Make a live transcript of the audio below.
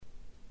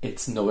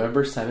It's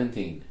November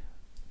 17,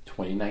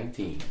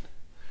 2019.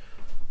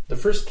 The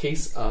first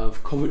case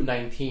of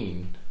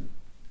COVID-19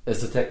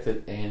 is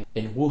detected in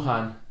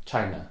Wuhan,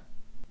 China.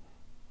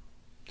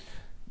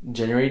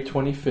 January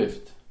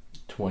 25th,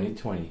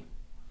 2020.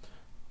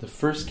 The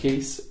first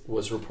case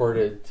was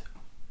reported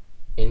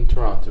in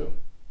Toronto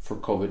for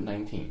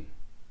COVID-19.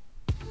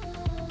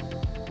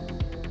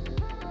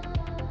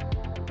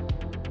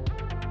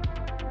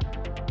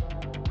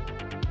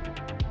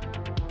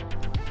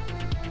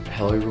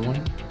 Hello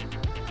everyone,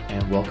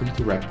 and welcome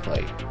to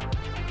RecPlay,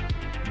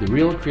 the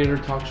Real Creator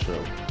Talk Show.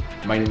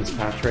 My name is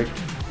Patrick,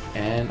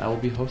 and I will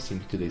be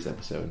hosting today's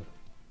episode.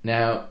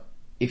 Now,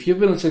 if you've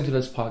been listening to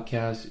this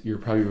podcast, you're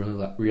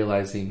probably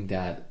realizing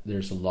that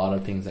there's a lot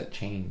of things that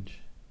change.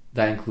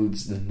 That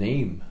includes the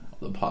name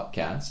of the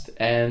podcast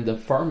and the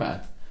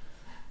format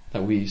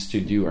that we used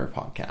to do our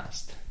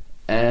podcast.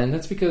 And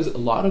that's because a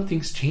lot of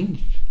things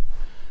changed.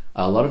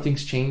 A lot of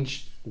things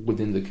changed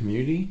within the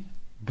community,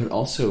 but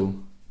also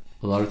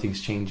a lot of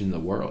things changed in the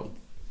world.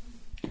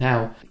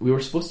 Now, we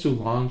were supposed to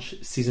launch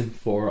season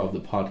 4 of the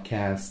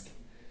podcast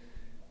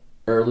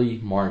early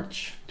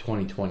March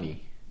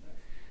 2020.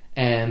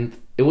 And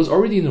it was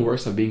already in the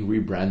works of being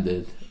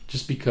rebranded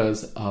just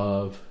because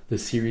of the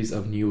series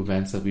of new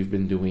events that we've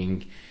been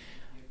doing,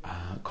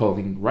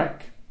 calling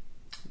REC,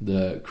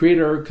 the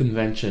Creator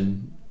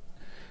Convention,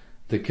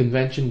 the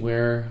convention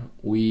where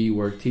we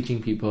were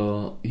teaching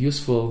people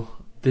useful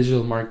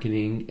digital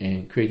marketing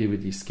and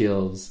creativity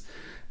skills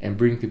and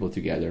bring people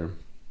together.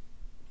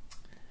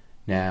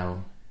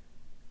 Now,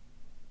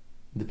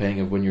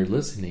 depending on when you're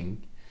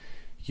listening,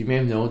 you may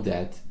have known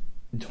that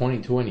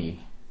 2020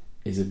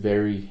 is a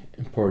very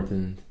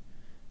important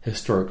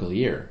historical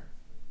year.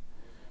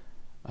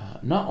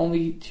 Not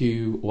only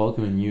to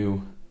welcome a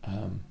new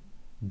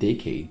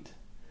decade,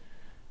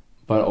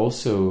 but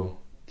also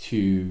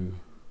to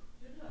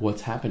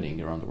what's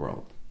happening around the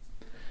world.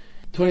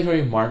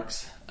 2020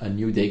 marks a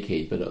new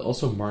decade, but it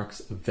also marks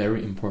a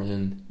very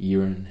important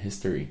year in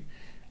history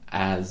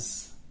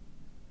as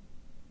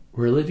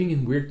we're living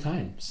in weird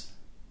times.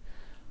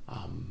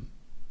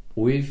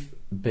 We've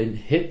been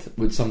hit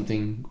with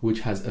something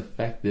which has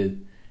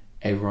affected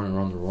everyone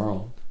around the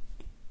world.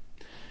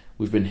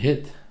 We've been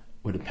hit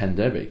with a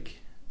pandemic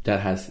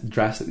that has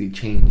drastically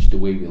changed the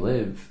way we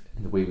live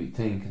and the way we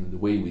think and the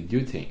way we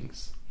do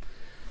things.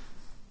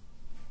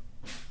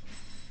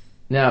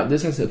 Now,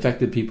 this has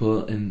affected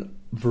people in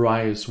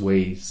various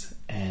ways,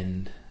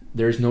 and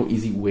there's no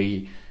easy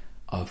way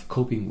of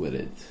coping with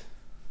it.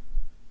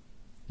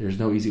 There's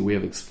no easy way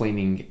of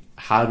explaining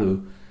how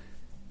to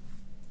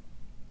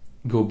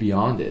go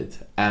beyond it,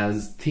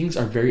 as things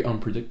are very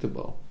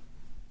unpredictable.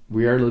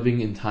 We are living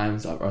in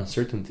times of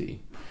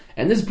uncertainty,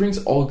 and this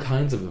brings all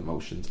kinds of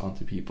emotions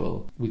onto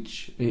people,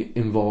 which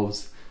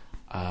involves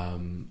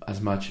as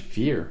much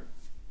fear.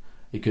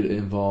 It could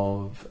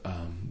involve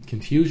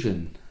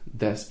confusion,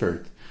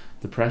 desperate,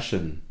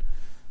 depression.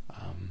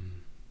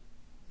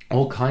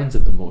 All kinds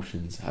of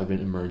emotions have been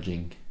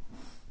emerging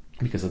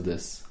because of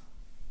this.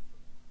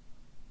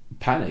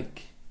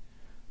 Panic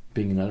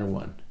being another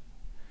one.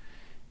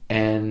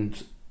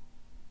 And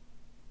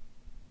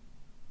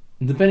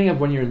depending on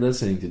when you're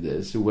listening to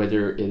this,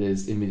 whether it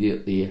is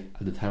immediately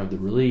at the time of the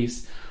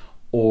release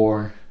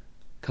or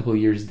a couple of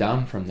years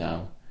down from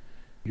now,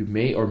 you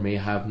may or may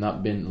have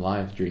not been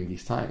alive during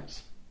these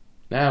times.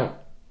 Now,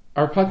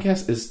 our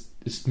podcast is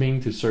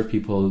meant to serve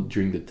people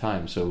during the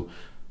time, so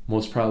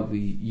most probably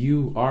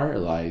you are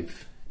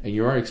alive and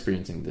you are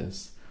experiencing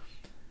this.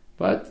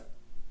 But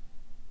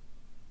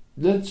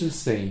let's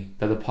just say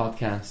that the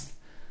podcast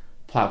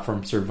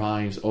platform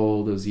survives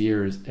all those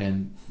years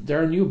and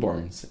there are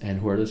newborns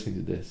and who are listening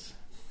to this.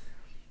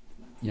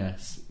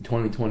 Yes,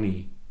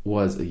 2020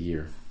 was a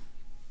year.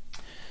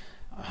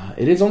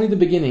 It is only the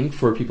beginning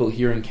for people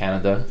here in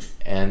Canada,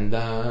 and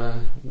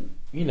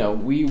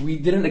we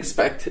didn't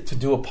expect to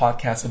do a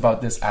podcast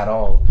about this at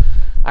all.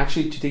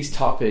 Actually, today's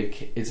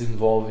topic is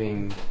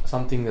involving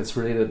something that's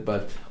related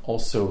but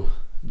also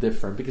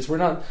different, because we're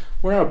not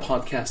a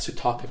podcast to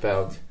talk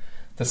about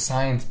the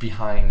science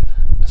behind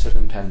a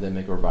certain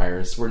pandemic or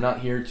virus. We're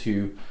not here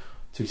to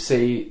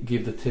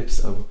give the tips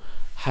of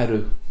how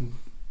to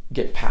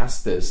get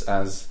past this,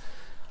 as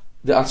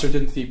the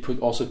uncertainty put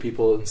also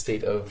people in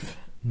state of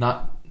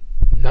not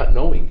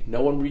knowing.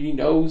 No one really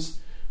knows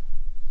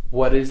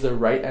what is the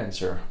right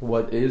answer.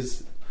 What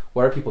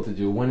are people to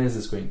do? When is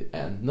this going to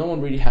end? No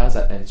one really has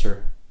that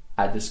answer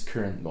at this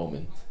current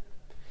moment.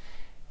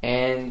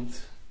 And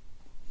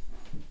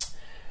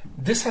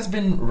this has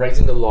been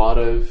raising a lot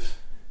of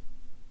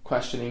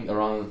questioning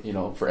around,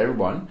 for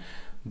everyone.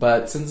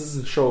 But since this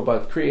is a show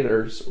about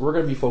creators, we're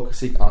going to be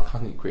focusing on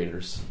content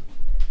creators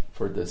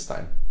for this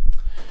time.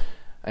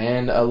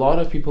 And a lot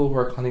of people who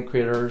are content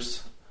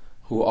creators,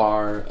 who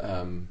are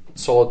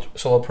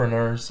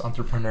solopreneurs,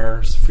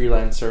 entrepreneurs,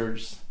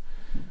 freelancers,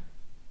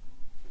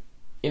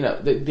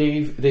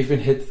 they've been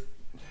hit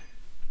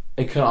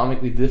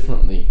economically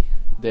differently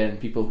than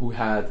people who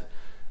had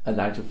a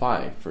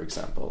 9-to-5, for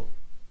example,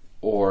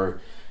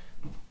 or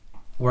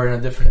were in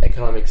a different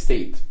economic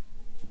state.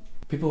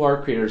 people who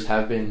are creators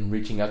have been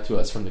reaching out to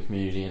us from the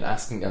community and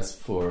asking us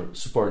for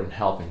support and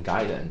help and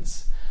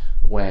guidance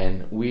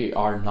when we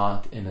are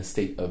not in a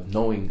state of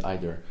knowing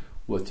either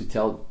what to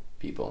tell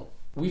people.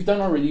 We've done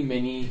already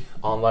many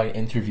online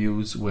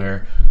interviews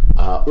where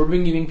we've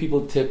been giving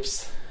people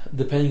tips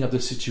depending on the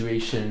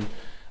situation,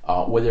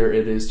 whether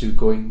it is to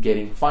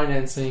getting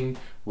financing,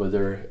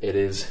 whether it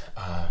is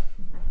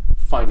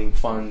finding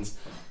funds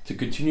to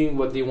continuing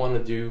what they want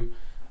to do.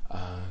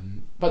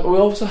 But we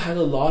also had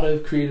a lot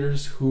of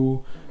creators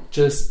who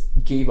just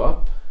gave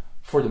up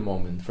for the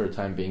moment, for the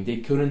time being. They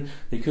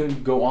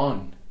couldn't go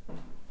on.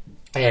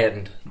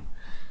 And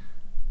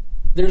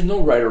there's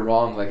no right or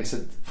wrong, like I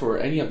said, for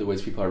any of the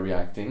ways people are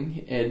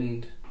reacting.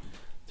 And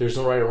there's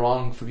no right or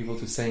wrong for people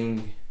to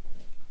saying,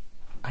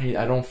 I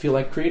don't feel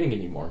like creating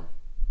anymore.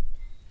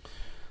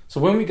 So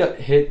when we got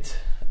hit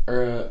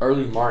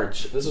early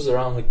March, this was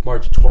around like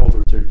March 12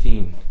 or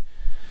 13,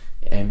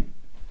 and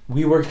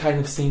we were kind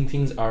of seeing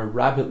things are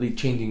rapidly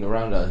changing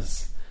around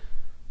us.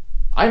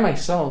 I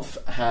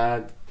myself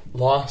had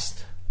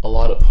lost a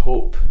lot of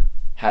hope,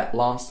 had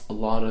lost a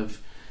lot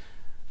of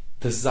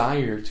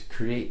desire to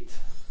create.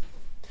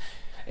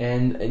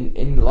 And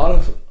a lot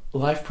of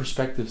life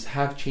perspectives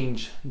have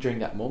changed during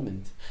that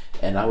moment.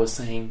 And I was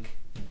saying,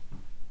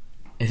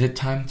 is it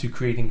time to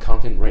creating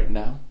content right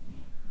now?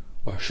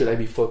 Or should I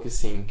be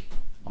focusing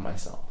on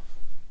myself?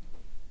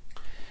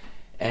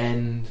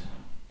 And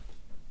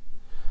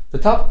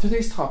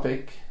today's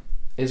topic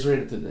is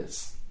related to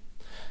this.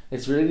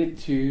 It's related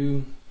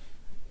to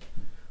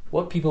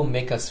what people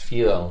make us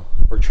feel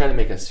or try to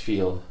make us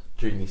feel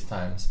during these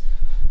times.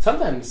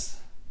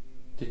 Sometimes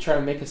they try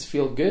to make us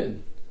feel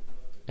good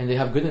and they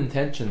have good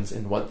intentions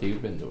in what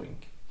they've been doing.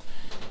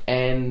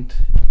 And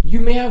you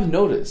may have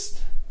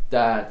noticed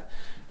that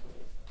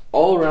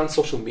all around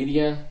social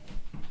media,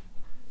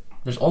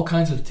 there's all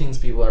kinds of things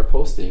people are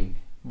posting,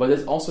 but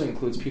it also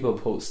includes people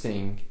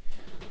posting,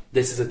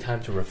 this is a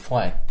time to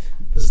reflect,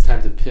 this is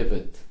time to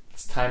pivot,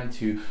 it's time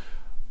to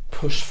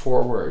push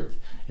forward,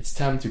 it's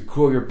time to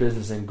grow your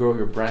business and grow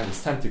your brand,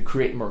 it's time to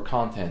create more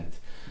content.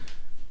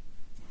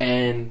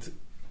 And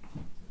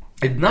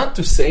it's not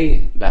to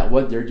say that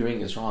what they're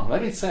doing is wrong.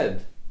 Like I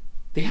said,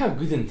 they have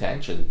good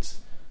intentions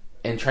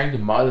and trying to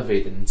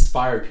motivate and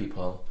inspire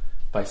people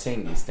by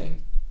saying these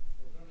things.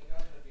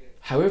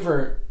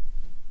 However,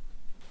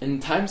 in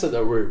times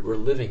that we're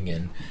living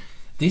in,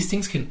 these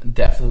things can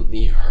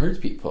definitely hurt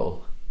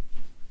people,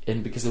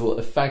 and because it will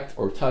affect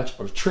or touch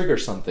or trigger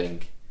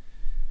something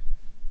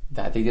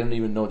that they didn't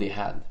even know they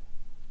had.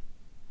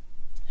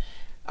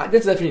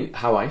 That's definitely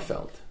how I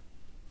felt.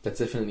 That's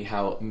definitely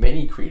how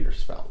many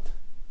creators felt.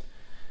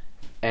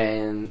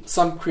 And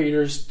some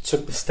creators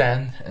took the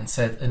stand and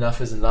said, enough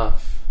is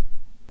enough.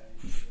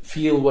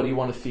 Feel what you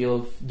want to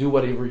feel, do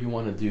whatever you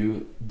want to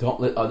do,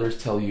 don't let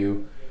others tell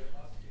you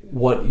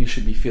what you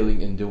should be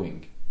feeling and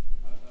doing.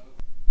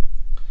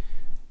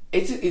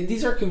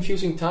 These are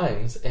confusing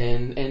times,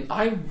 and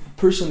I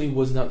personally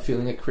was not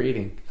feeling like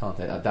creating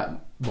content at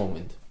that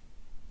moment.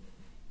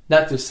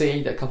 Not to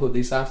say that a couple of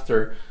days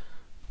after,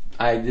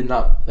 I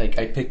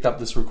picked up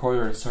this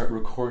recorder and started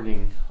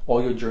recording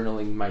audio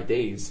journaling my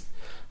days.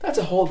 That's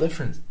a whole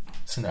different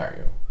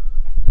scenario.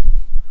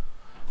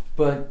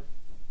 But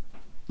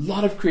a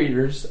lot of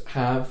creators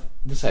have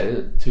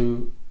decided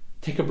to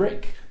take a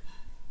break,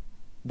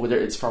 whether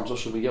it's from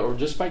social media or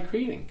just by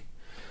creating.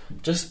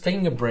 Just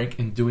taking a break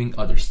and doing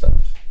other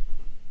stuff.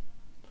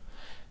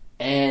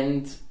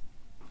 And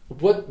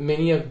what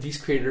many of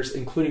these creators,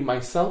 including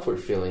myself, were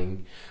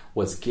feeling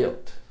was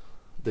guilt.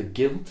 The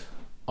guilt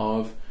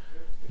of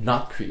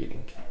not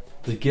creating.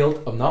 The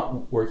guilt of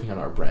not working on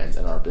our brands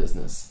and our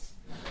business.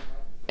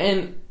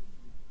 And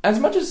as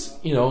much as,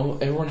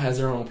 everyone has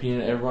their own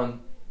opinion,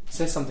 everyone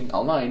says something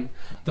online,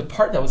 the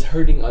part that was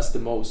hurting us the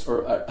most,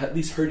 or at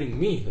least hurting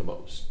me the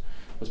most,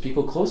 was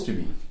people close to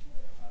me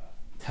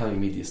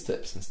telling me these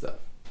tips and stuff.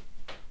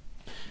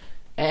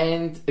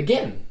 And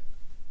again,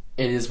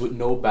 it is with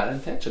no bad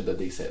intention that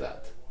they say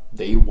that.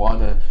 They want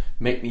to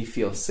make me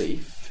feel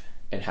safe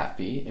and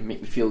happy and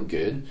make me feel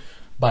good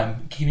by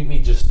keeping me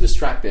just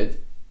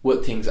distracted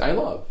with things I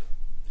love.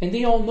 And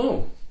they all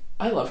know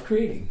I love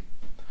creating.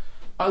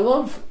 I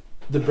love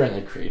the brand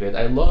I created.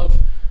 I love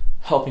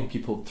helping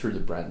people through the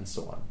brand and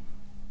so on.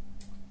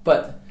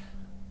 But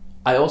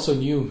I also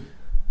knew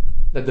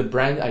that the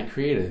brand I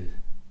created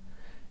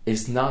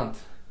is not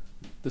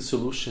the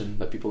solution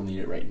that people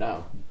needed right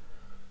now.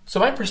 So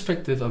my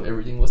perspective of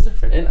everything was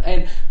different.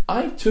 And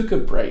I took a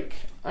break.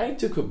 A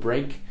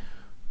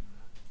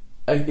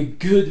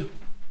good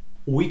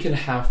week and a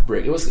half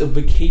break. It was a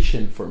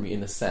vacation for me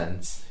in a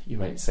sense, you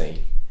might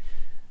say.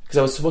 Because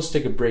I was supposed to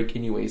take a break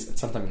anyways at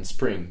sometime in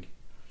spring.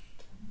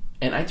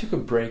 And I took a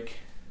break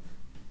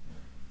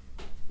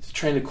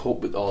trying to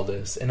cope with all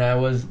this. And I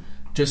was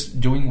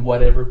just doing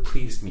whatever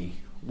pleased me.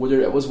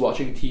 Whether I was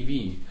watching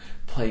TV,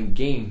 playing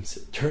games,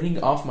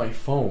 turning off my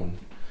phone.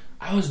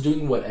 I was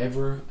doing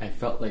whatever I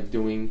felt like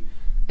doing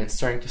and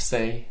starting to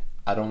say,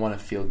 I don't want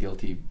to feel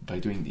guilty by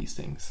doing these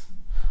things.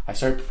 I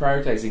started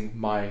prioritizing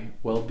my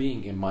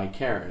well-being and my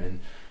care and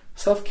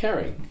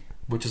self-caring,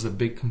 which is a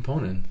big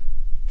component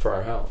for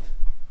our health.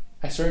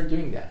 I started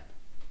doing that.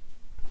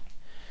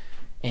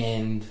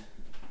 And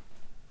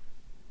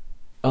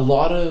a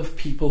lot of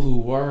people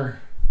who are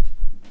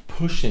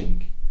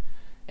pushing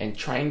and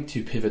trying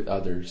to pivot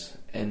others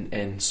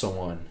and so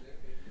on.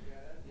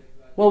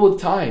 Well,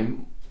 with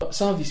time,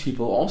 some of these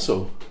people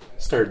also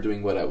started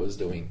doing what I was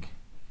doing.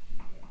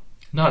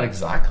 Not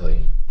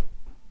exactly,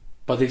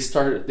 but they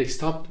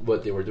stopped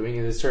what they were doing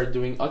and they started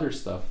doing other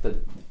stuff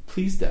that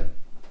pleased them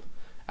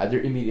at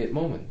their immediate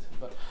moment.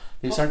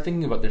 They start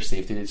thinking about their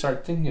safety. They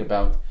start thinking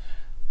about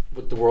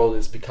what the world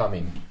is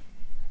becoming.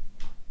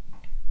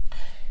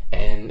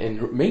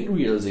 And make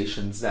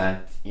realizations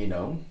that,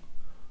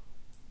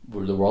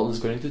 where the world is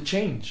going to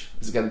change.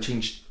 Is it going to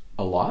change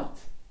a lot?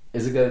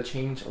 Is it going to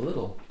change a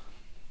little?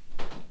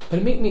 But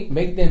it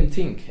make them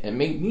think, and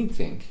make me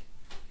think,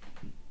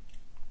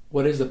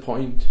 what is the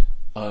point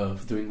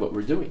of doing what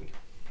we're doing?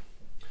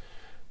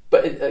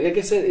 But like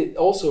I said, it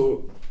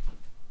also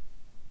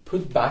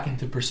put back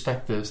into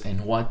perspectives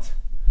and what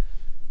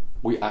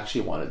we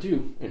actually want to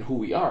do and who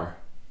we are.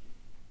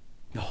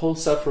 The whole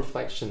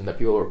self-reflection that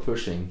people were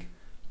pushing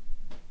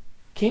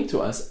came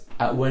to us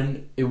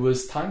when it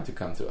was time to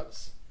come to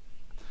us.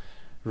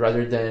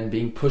 Rather than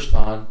being pushed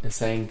on and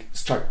saying,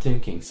 start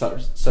thinking,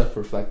 start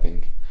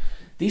self-reflecting.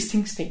 These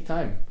things take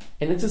time.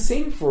 And it's the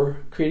same for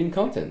creating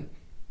content.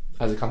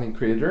 As a content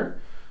creator,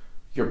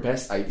 your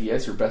best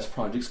ideas, your best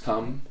projects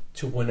come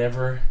to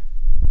whenever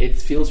it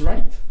feels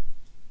right.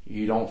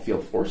 You don't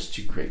feel forced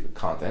to create the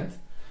content.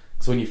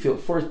 So when you feel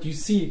forced, you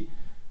see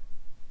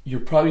you're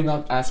probably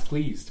not as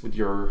pleased with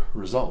your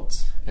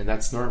results. And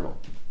that's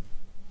normal.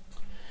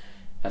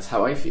 That's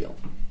how I feel.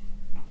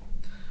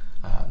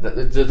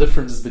 The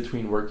difference is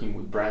between working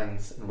with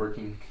brands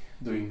and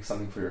doing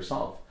something for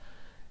yourself.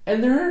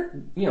 And there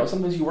are,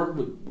 sometimes you work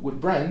with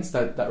brands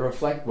that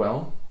reflect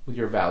well with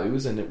your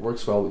values and it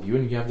works well with you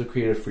and you have the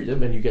creative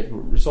freedom and you get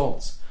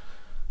results.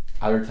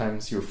 Other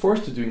times you're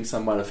forced to doing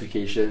some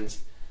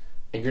modifications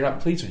and you're not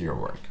pleased with your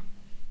work.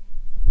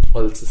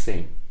 Well, it's the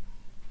same.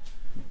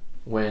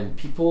 When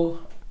people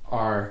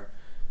are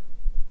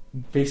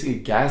basically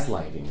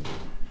gaslighting,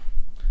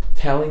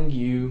 telling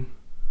you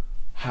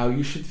how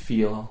you should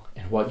feel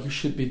and what you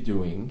should be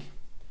doing,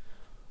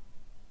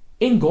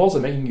 in goals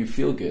of making you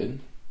feel good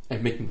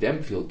and making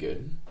them feel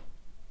good,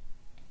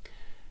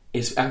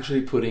 is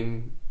actually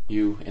putting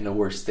you in a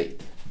worse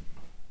state.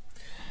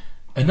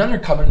 Another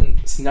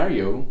common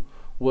scenario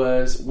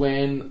was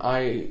when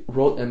I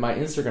wrote in my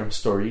Instagram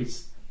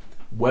stories,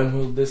 when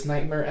will this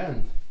nightmare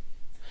end?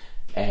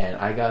 And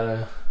I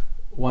got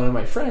one of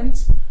my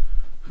friends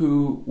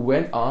who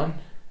went on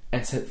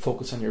and said,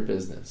 focus on your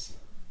business.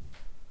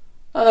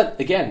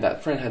 Again,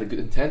 that friend had a good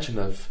intention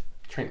of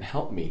trying to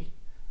help me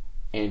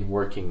in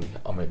working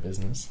on my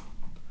business,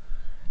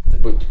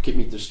 but to keep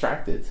me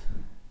distracted.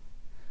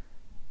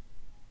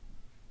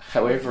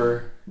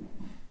 However,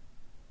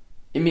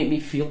 it made me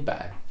feel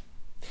bad.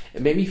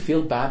 It made me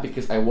feel bad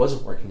because I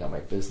wasn't working on my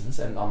business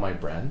and on my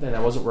brand, and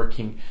I wasn't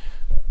working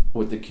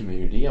with the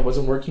community. I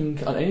wasn't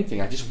working on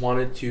anything. I just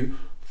wanted to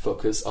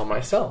focus on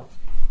myself.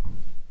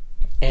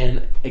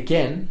 And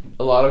again,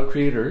 a lot of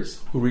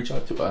creators who reach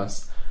out to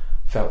us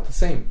felt the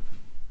same.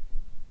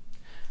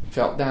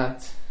 Felt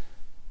that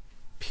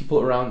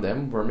people around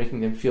them were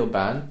making them feel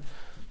bad,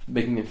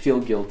 making them feel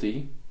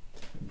guilty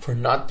for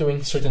not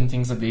doing certain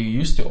things that they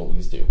used to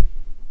always do.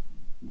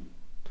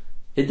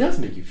 It does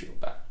make you feel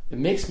bad. It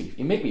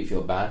made me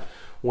feel bad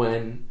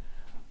when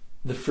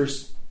the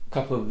first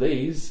couple of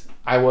days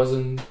I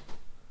wasn't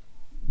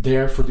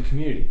there for the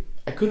community.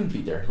 I couldn't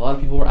be there. A lot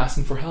of people were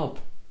asking for help.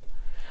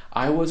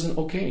 I wasn't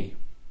okay.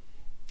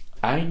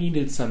 I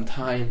needed some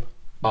time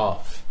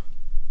off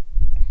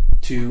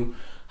to,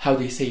 how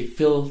they say,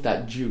 fill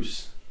that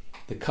juice,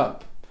 the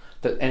cup,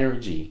 that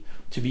energy,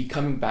 to be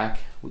coming back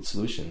with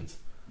solutions.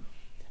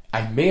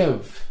 I may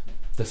have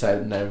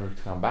decided never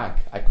to come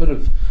back. I could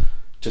have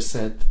just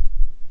said,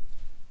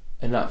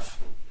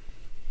 enough.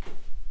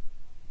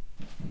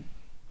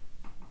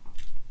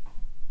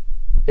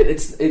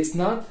 It's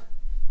not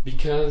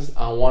because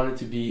I wanted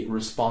to be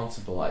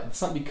responsible.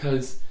 It's not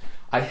because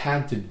I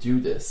had to do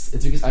this.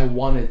 It's because I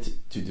wanted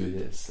to do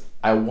this.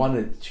 I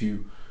wanted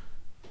to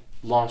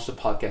launch the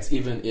podcast,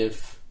 even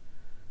if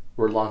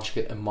we're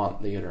launching it a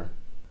month later.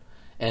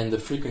 And the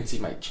frequency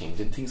might change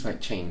and things might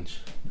change.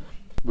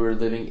 We're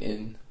living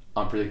in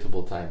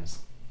unpredictable times.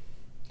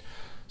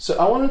 So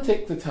I want to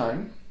take the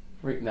time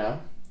right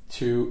now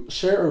to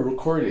share a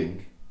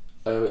recording,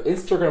 an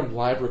Instagram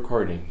live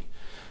recording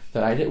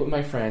that I did with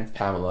my friend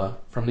Pamela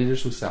from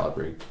Leaders Who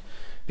Celebrate.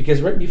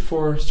 Because right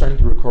before starting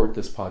to record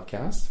this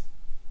podcast,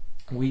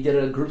 we did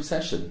a group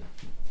session.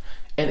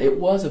 And it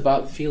was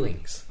about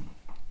feelings.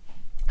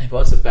 It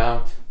was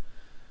about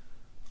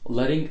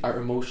letting our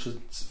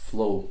emotions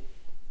flow,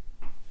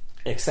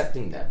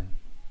 accepting them.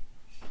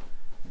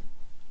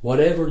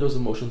 Whatever those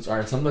emotions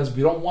are, sometimes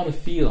we don't want to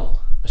feel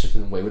a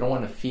certain way. We don't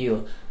want to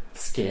feel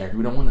scared.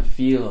 We don't want to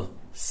feel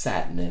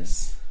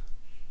sadness.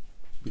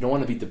 We don't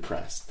want to be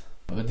depressed.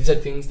 But these are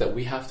things that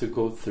we have to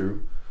go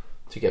through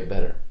to get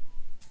better.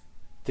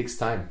 It takes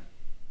time.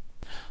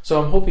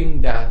 So I'm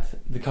hoping that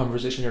the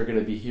conversation you're going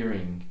to be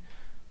hearing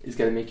is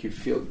going to make you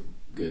feel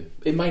good.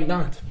 It might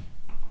not.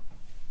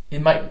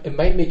 It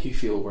might make you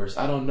feel worse.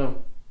 I don't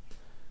know.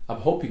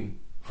 I'm hoping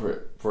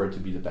for it to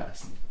be the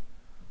best.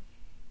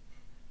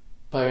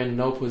 But I'm in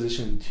no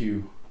position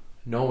to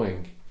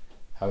knowing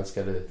how it's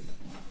going to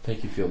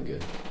make you feel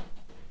good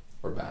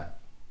or bad.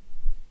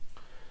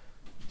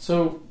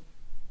 So,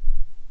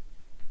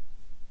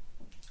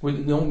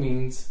 with no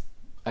means,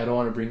 I don't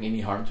want to bring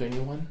any harm to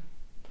anyone.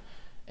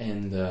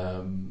 And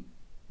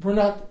we're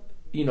not,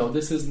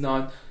 this is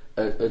not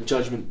a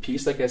judgment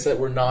piece. Like I said,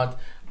 we're not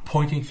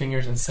pointing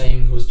fingers and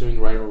saying who's doing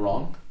right or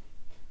wrong.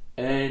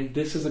 And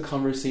this is a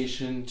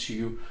conversation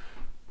to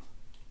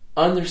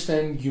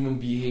understand human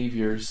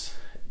behaviors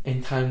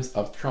in times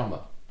of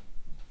trauma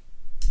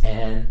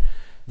and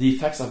the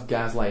effects of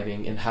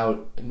gaslighting and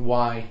how and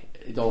why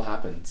it all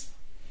happens.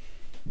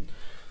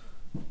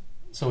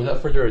 So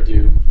without further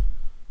ado,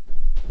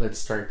 let's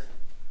start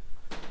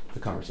the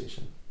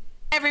conversation.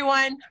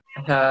 Everyone.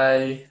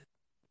 Hi.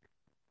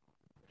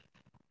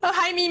 Oh,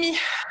 hi, Mimi.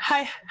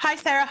 Hi,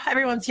 Sarah.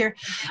 Everyone's here.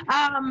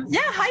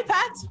 Hi,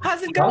 Pat.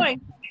 How's it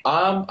going?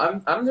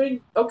 I'm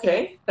doing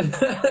okay.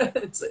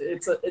 It's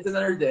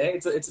another day.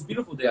 It's a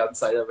beautiful day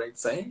outside, I might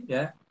say.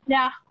 Yeah.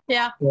 Yeah.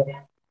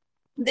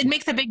 It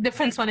makes a big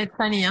difference when it's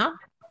sunny, huh?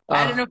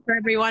 I don't know for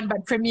everyone,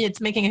 but for me, it's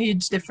making a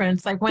huge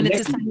difference. Like when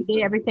it's a sunny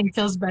day, everything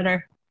feels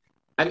better.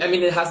 I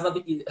mean, it has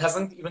nothing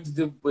even to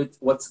do with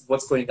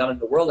what's going on in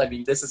the world. I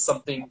mean, this is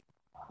something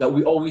that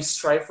we always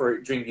strive for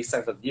during these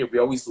times of the year. We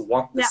always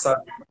want the sun,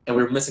 and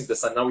we're missing the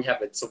sun. Now we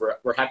have it, so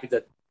we're happy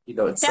that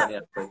it's sunny.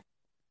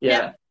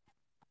 Yeah.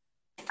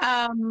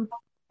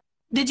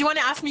 Did you want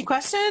to ask me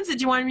questions?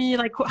 Did you want me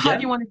how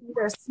do you want to do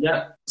this?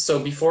 Yeah. So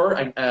before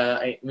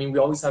I mean, we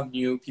always have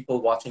new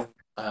people watching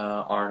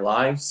our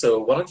live. So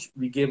why don't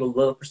we give a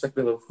little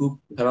perspective of who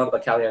Pamela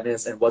Bacallian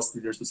is and what's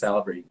Leaders Who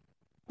Celebrate?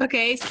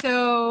 Okay,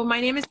 so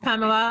my name is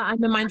Pamela.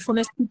 I'm a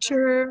mindfulness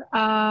teacher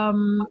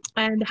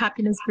and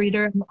happiness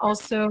breeder. I'm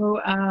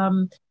also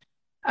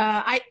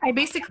I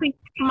basically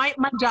my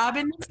job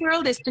in this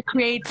world is to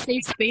create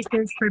safe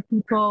spaces for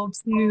people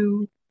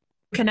to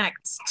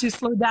connect, to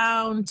slow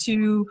down,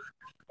 to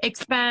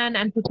expand,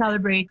 and to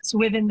celebrate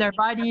within their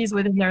bodies,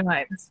 within their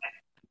lives.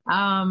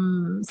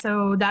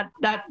 So that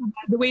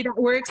the way that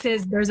works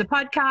is there's a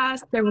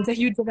podcast. There was a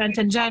huge event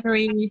in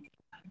January.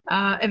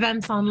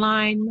 Events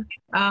online,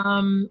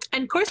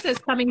 and courses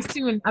coming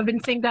soon. I've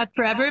been saying that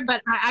forever,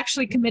 but I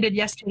actually committed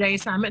yesterday,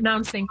 so I'm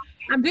announcing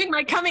I'm doing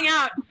my coming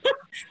out.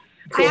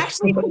 Cool. I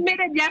actually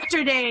committed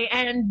yesterday,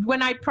 and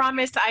when I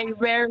promise,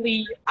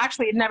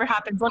 it never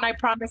happens. When I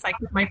promise, I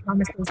keep my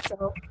promises.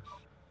 So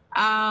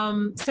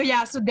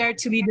Dare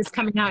to Lead is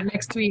coming out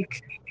next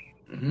week.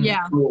 Mm-hmm.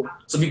 Yeah. Cool.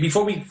 So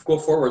before we go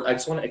forward, I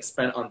just want to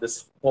expand on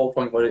this whole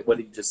point, what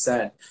you just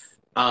said.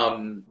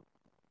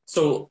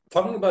 So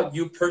talking about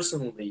you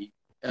personally,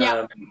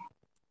 I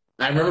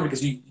remember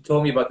because you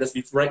told me about this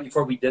right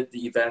before we did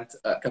the event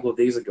a couple of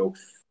days ago.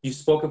 You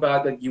spoke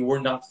about that you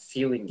were not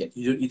feeling it.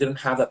 You didn't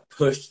have that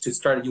push to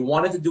start it. You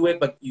wanted to do it,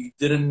 but you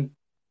didn't,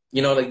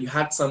 you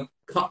had some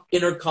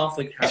inner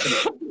conflict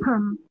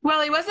happening.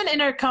 Well, it wasn't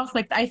inner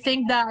conflict. I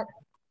think that,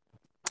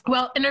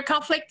 inner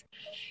conflict,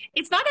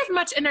 it's not as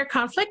much inner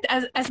conflict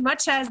as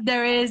much as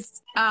there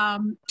is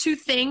two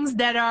things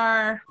that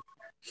are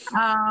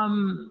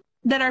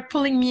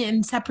pulling me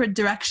in separate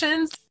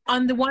directions.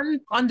 On the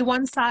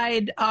one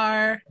side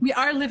we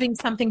are living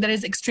something that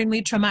is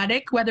extremely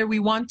traumatic, whether we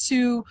want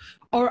to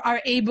or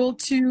are able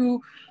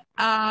to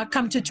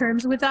come to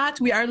terms with that.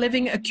 We are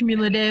living a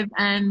cumulative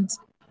and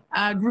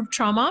group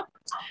trauma.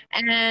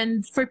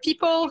 And for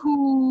people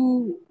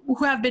who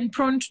have been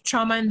prone to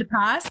trauma in the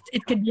past,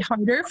 it could be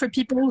harder. For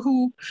people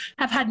who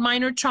have had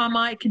minor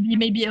trauma, it could be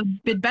maybe a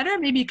bit better,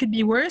 maybe it could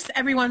be worse.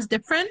 Everyone's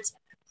different.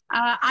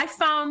 I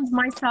found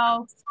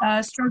myself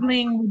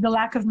struggling with the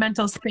lack of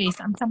mental space.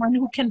 I'm someone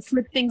who can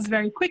flip things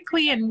very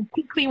quickly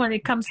when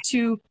it comes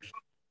to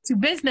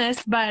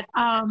business, but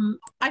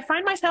I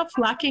find myself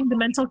lacking the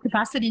mental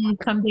capacity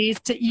some days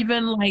to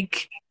even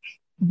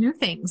do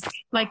things,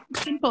 like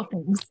simple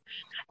things.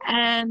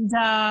 And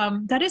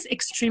that is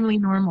extremely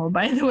normal,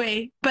 by the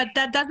way. But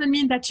that doesn't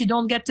mean that you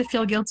don't get to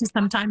feel guilty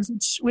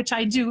sometimes, which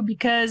I do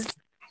because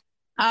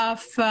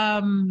of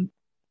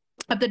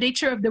the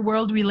nature of the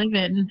world we live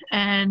in.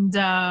 And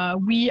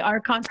we are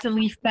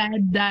constantly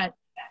fed that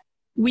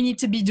we need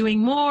to be doing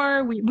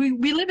more. We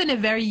live in a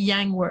very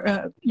yang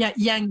world,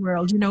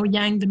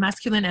 yang, the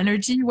masculine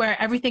energy, where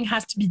everything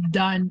has to be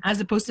done as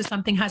opposed to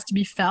something has to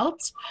be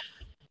felt.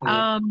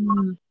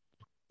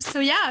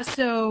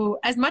 So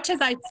as much as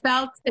I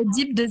felt a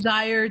deep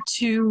desire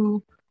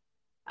to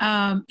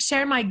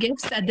share my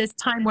gifts at this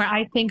time where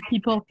I think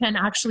people can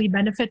actually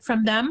benefit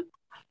from them,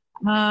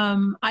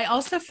 I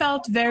also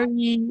felt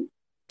very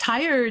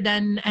tired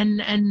and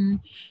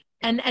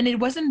it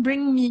wasn't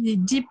bringing me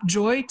deep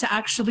joy to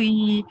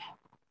actually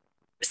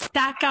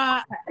stack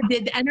up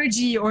the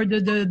energy or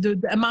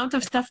the amount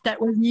of stuff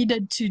that was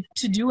needed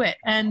to do it.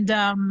 And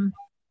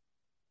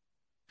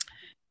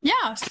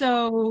Yeah,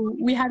 so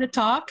we had a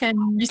talk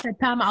and you said,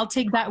 Pam, I'll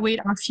take that weight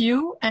off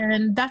you.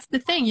 And that's the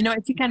thing, you know,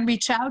 if you can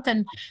reach out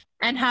and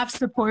have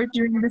support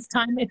during this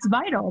time, it's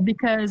vital,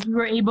 because we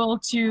were able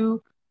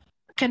to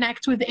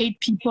connect with 8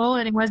 people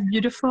and it was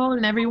beautiful,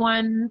 and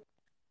everyone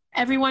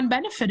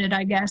benefited.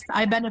 I guess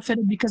I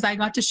benefited because I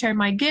got to share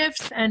my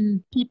gifts,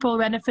 and people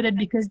benefited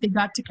because they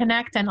got to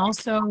connect and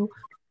also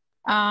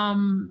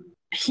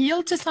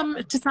heal to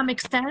some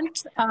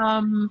extent.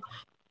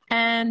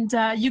 And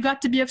you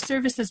got to be of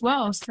service as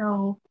well.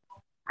 So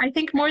I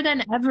think more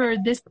than ever,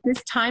 this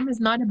time is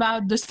not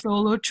about the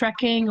solo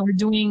trekking or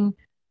doing,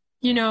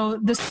 you know,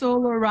 the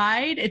solo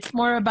ride. It's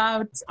more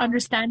about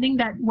understanding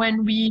that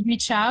when we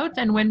reach out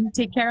and when we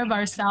take care of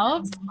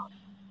ourselves,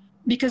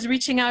 because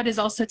reaching out is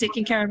also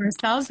taking care of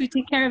ourselves, we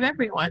take care of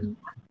everyone.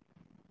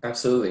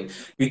 Absolutely.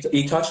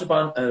 You touched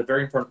upon a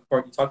very important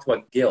point. You talked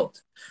about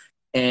guilt.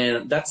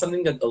 And that's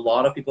something that a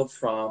lot of people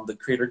from the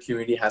creator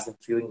community has been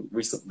feeling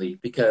recently,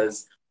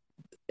 because,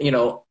 you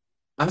know,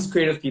 as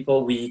creative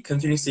people, we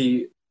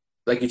continuously,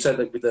 like you said,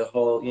 like with the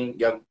whole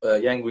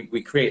yang,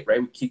 we create,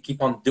 right? We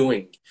keep on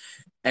doing.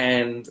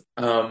 And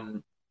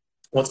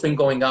what's been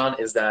going on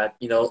is that,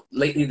 you know,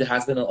 lately there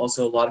has been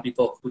also a lot of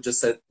people who just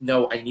said,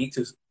 no, I need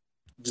to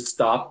just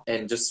stop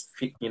and just,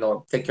 you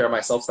know, take care of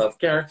myself,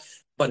 self-care.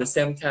 But at the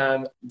same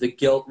time, the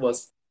guilt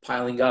was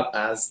piling up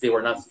as they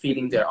were not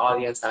feeding their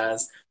audience,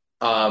 as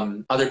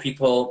other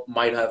people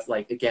might have,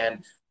 like,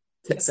 again,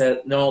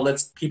 said, no,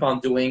 let's keep on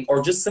doing,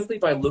 or just simply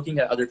by looking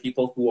at other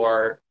people who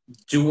are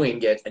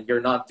doing it and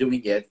you're not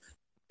doing it,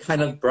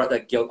 kind of brought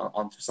that guilt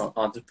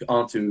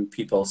onto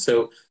people.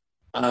 So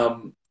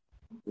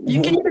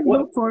you can even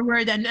go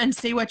forward and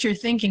say what you're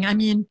thinking. I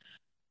mean,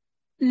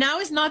 now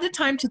is not the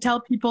time to tell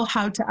people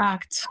how to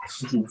act.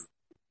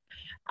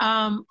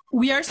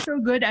 We are so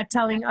good at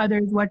telling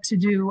others what to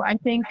do. I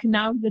think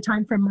now is the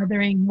time for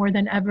mothering more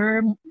than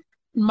ever.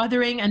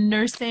 Mothering and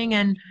nursing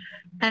and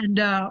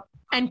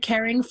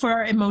caring for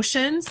our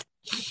emotions.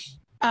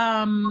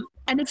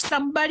 And if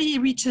somebody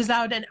reaches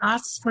out and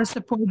asks for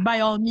support,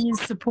 by all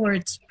means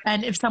support.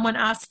 And if someone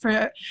asks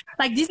for,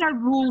 like, these are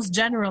rules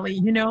generally,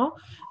 you know,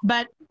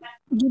 but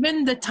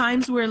given the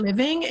times we're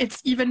living, it's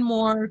even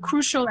more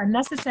crucial and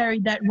necessary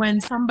that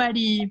when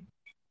somebody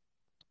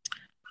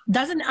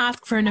doesn't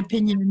ask for an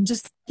opinion,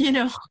 just, you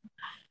know,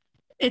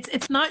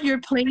 it's not your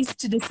place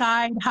to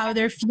decide how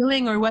they're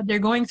feeling or what they're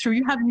going through.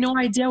 You have no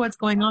idea what's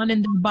going on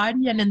in their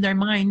body and in their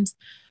mind.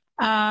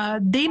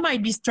 They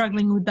might be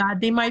struggling with that.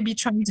 They might be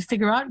trying to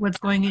figure out what's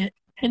going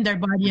in their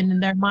body and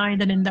in their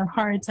mind and in their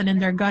hearts and in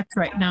their guts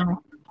right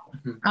now.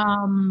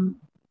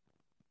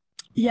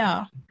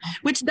 Yeah,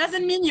 which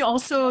doesn't mean you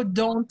also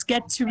don't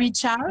get to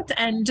reach out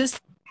and just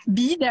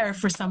be there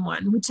for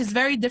someone, which is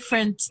very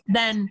different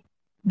than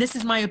this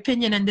is my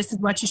opinion and this is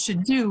what you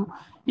should do.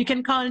 You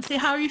can call and say,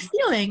 how are you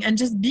feeling? And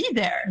just be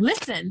there.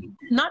 Listen,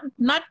 not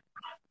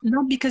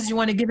because you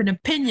want to give an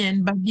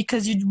opinion, but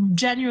because you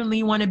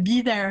genuinely want to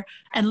be there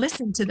and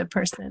listen to the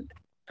person.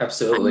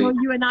 Absolutely. I know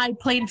you and I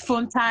played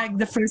phone tag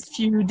the first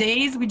few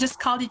days. We just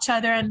called each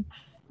other and,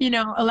 you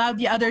know, allowed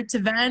the other to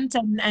vent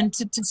and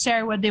to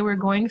share what they were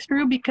going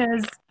through,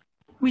 because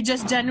we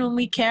just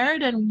genuinely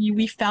cared and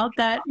we felt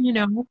that, you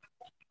know,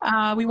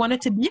 we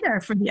wanted to be there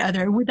for the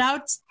other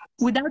without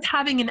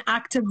having an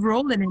active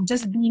role in it,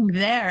 just being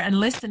there and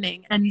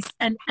listening and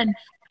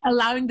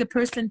allowing the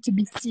person to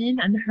be seen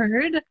and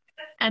heard.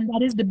 And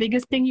that is the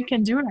biggest thing you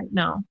can do right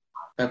now.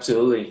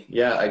 Absolutely.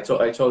 Yeah, I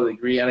totally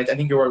agree. And I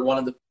think you were one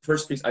of the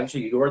first people,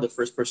 actually, you were the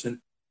first person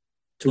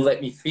to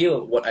let me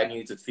feel what I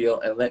needed to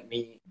feel and let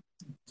me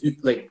do,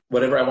 like,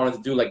 whatever I wanted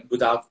to do, like,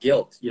 without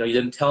guilt. You know, you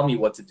didn't tell me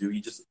what to do.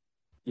 You just,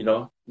 you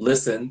know,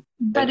 listen.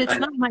 But it's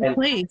not my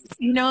place.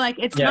 You know, like,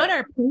 it's not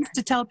our place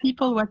to tell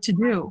people what to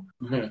do.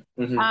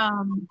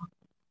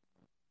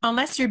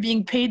 Unless you're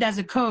being paid as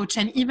a coach.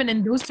 And even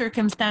in those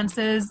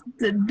circumstances,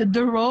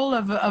 the role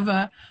of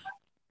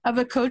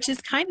a coach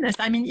is kindness.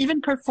 I mean, even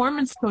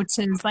performance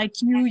coaches, like,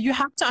 you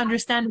have to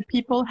understand that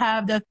people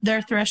have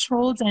their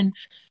thresholds and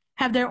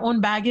have their own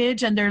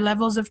baggage and their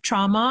levels of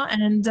trauma.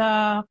 And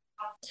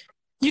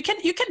you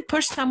can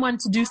push someone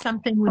to do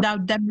something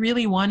without them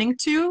really wanting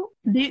to.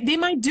 They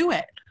might do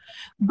it,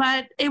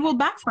 but it will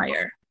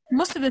backfire.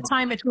 Most of the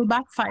time it will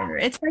backfire.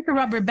 It's like a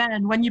rubber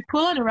band. When you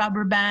pull on a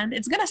rubber band,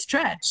 it's going to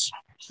stretch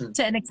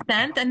to an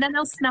extent and then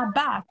it'll snap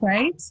back,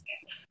 right?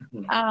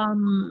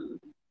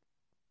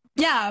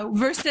 Yeah,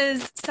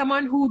 versus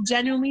someone who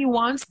genuinely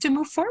wants to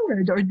move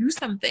forward or do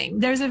something.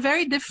 There's a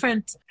very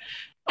different,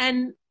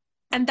 and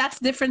that's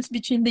the difference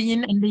between the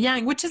yin and the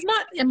yang, which is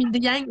not, I mean, the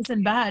yang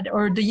isn't bad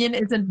or the yin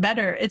isn't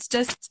better. It's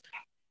just,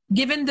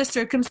 given the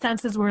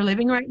circumstances we're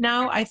living right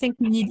now, I think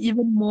we need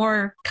even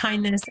more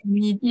kindness. We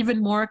need even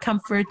more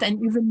comfort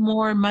and even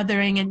more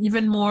mothering and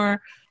even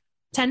more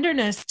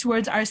tenderness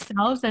towards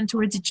ourselves and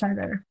towards each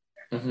other.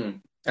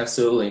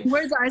 Absolutely.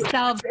 Towards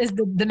ourselves is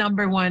the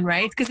number one,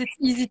 right? Because it's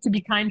easy to be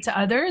kind to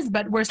others,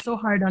 but we're so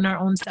hard on our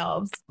own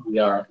selves. We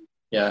are.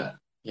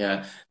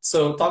 Yeah.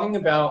 So talking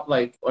about,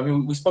 like, I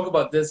mean, we spoke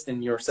about this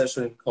in your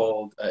session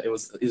called, it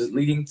was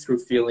leading through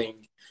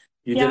feeling.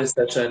 You did a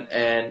session,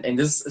 and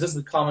this is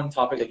a common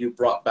topic that you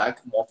brought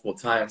back multiple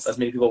times, as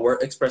many people were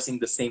expressing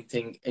the same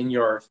thing in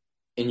your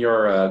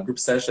group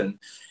session.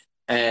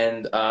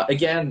 And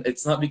again,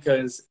 it's not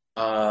because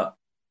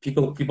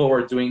people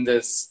were doing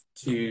this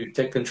to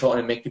take control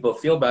and make people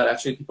feel bad.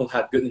 Actually, people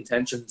had good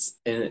intentions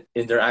in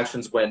their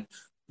actions when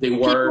they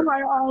were. People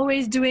are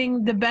always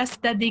doing the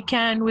best that they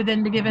can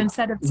within the given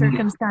set of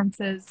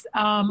circumstances.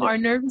 Our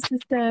nervous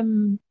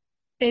system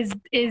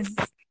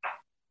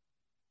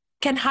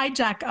can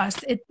hijack us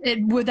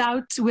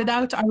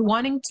without our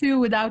wanting to,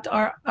 without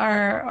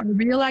our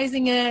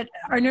realizing it.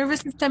 Our nervous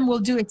system will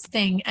do its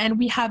thing, and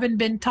we haven't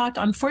been taught,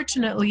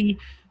 unfortunately,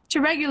 to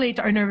regulate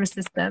our nervous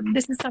system.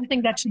 This is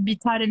something that should be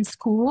taught in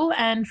school,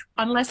 and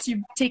unless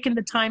you've taken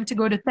the time to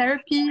go to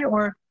therapy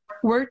or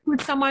work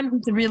with someone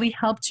who's really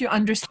helped you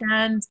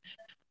understand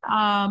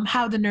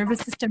how the nervous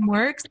system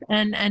works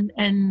and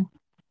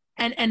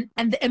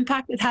the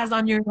impact it has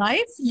on your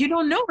life, you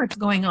don't know what's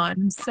going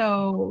on.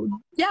 So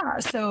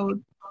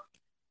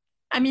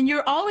I mean,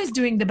 you're always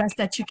doing the best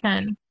that you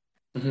can.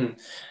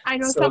 I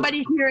know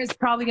somebody here is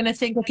probably going to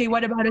think, okay,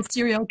 what about a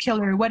serial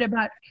killer? What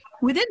about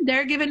within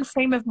their given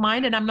frame of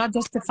mind? And I'm not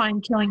justifying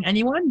killing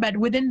anyone, but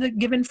within the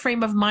given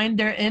frame of mind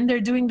they're in, they're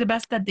doing the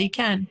best that they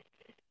can.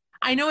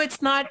 I know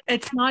it's not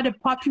a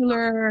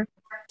popular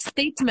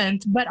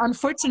statement, but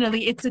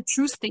unfortunately it's a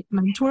true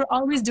statement. We're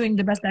always doing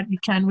the best that we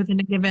can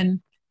within a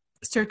given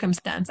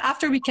circumstance.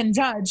 After we can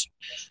judge,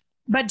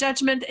 but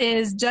judgment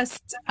is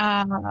just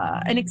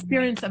an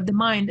experience of the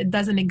mind. It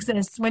doesn't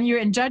exist. When you're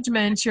in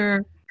judgment,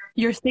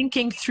 you're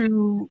thinking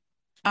through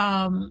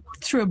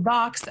a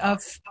box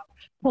of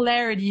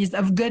polarities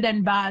of good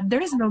and bad.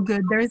 There is no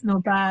good, there is no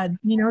bad.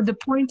 You know, the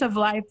point of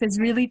life is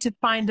really to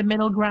find the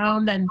middle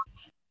ground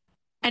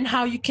and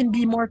how you can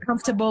be more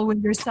comfortable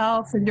with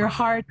yourself, with your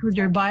heart, with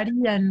your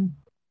body. And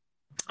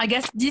I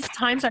guess these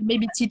times are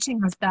maybe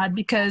teaching us that,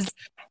 because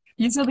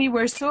usually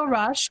we're so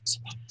rushed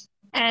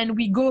and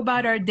we go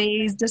about our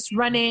days just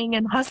running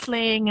and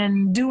hustling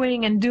and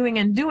doing,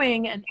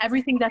 and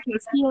everything that we're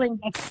feeling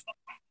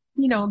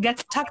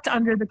gets tucked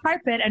under the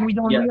carpet, and we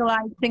don't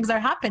realize things are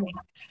happening.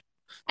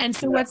 And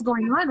so what's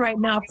going on right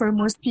now for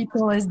most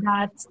people is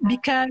that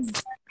because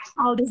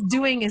all this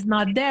doing is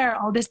not there,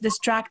 all this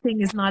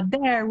distracting is not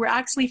there, we're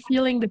actually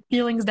feeling the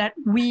feelings that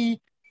we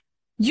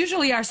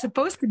usually are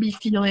supposed to be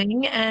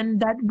feeling and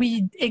that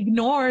we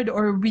ignored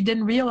or we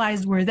didn't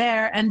realize were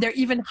there. And they're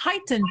even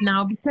heightened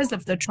now because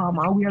of the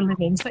trauma we are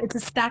living. So it's a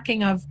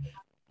stacking of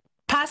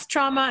past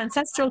trauma,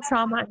 ancestral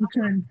trauma, and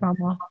current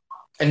trauma.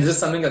 And this is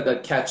something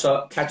that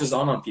catches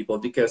on people,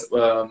 because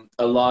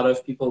a lot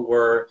of people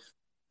were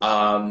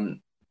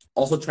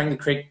also trying to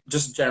create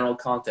just general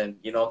content,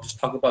 just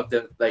talk about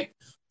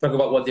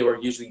what they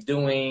were usually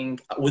doing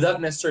without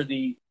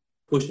necessarily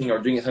pushing or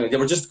doing something. They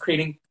were just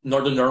creating the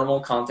normal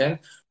content.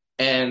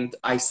 And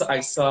I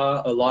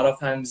saw a lot of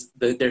times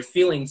their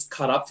feelings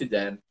caught up to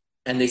them,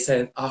 and they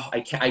said, "Oh, I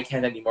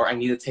can't anymore. I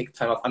need to take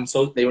time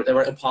off." They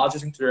were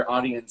apologizing to their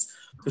audience,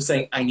 to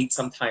saying, "I need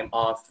some time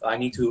off. I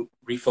need to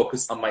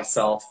refocus on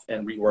myself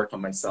and rework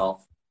on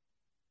myself."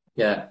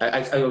 Yeah,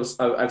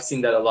 I've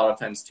seen that a lot of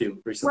times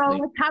too recently. Well,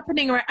 what's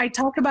happening, right? I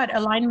talk about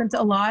alignment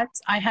a lot.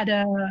 I had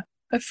a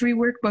free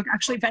workbook,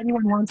 actually, if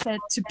anyone wants it,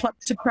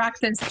 to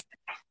practice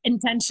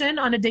intention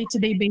on a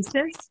day-to-day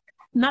basis.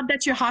 Not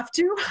that you have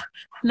to,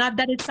 not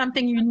that it's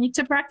something you need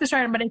to practice,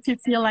 right? But if you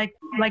feel like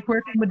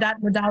working with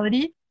that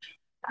modality,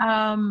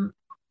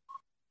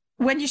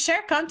 when you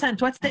share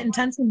content, what's the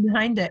intention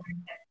behind it?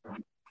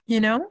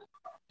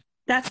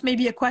 That's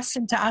maybe a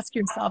question to ask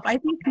yourself. I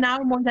think now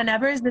more than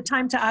ever is the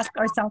time to ask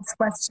ourselves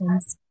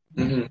questions.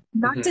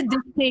 Not to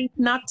dictate,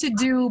 not to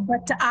do,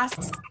 but to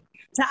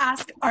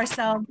ask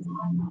ourselves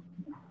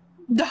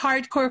the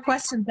hardcore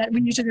questions that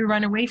we usually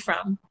run away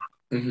from.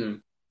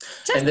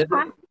 Just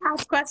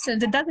ask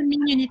questions. It doesn't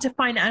mean you need to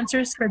find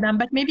answers for them,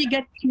 but maybe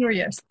get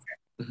curious.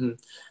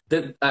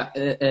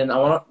 And I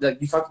want to,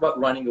 you talked about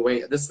running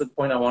away. This is the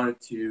point I wanted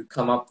to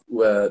come up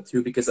with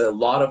too, because a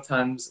lot of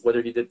times,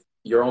 whether you did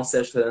your own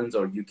sessions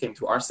or you came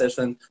to our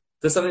session,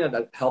 there's something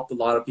that helped a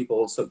lot of people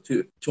also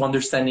to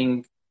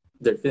understanding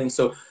their feelings.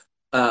 So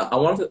I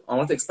want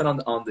to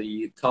expand on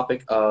the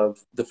topic of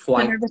the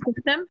flight. The nervous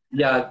system?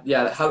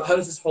 Yeah. How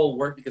does this whole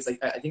work? Because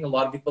I think a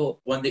lot of people,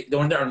 when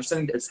they're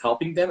understanding that it's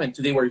helping them, and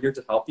today we're here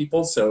to help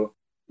people. So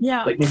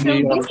yeah. So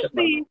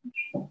basically,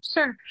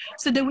 sure.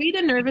 So the way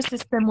the nervous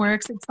system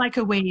works, it's like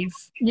a wave.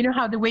 You know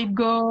how the wave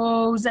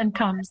goes and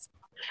comes,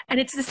 and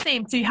it's the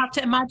same. So you have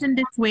to imagine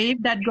this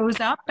wave that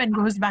goes up and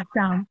goes back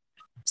down.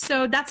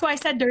 So that's why I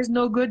said there's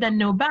no good and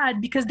no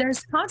bad, because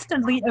there's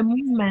constantly a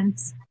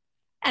movement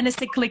and a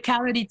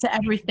cyclicality to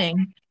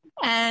everything.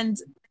 And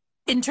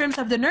in terms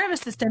of the nervous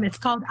system, it's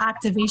called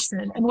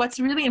activation. And what's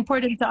really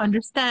important to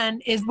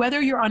understand is whether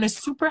you're on a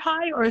super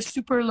high or a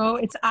super low,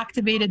 it's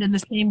activated in the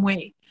same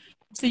way.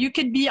 So you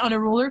could be on a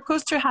roller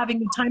coaster having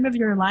the time of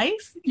your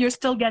life, you're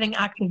still getting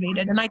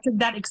activated. And I took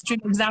that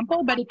extreme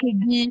example, but it could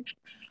be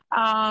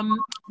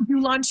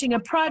you launching a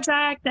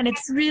project and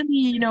it's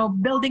really,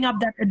 building up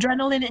that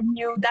adrenaline in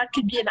you. That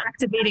could be an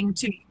activating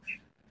too.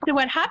 So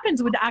what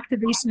happens with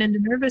activation in the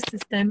nervous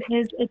system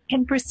is it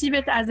can perceive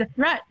it as a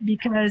threat,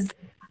 because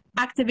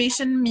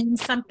activation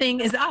means something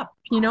is up,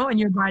 in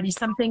your body.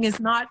 Something is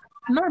not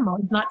normal,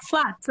 it's not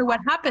flat. So what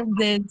happens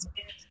is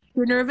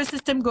your nervous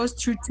system goes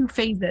through two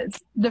phases.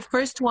 The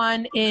first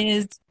one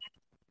is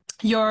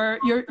your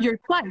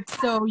flight.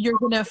 So you're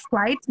going to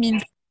flight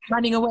means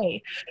running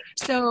away.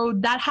 So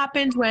that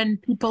happens when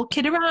people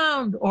kid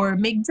around or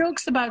make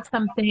jokes about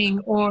something,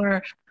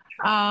 or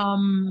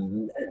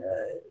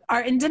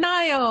are in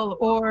denial,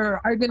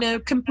 or are going to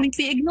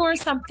completely ignore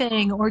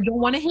something, or don't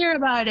want to hear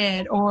about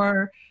it,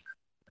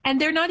 and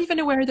they're not even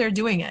aware they're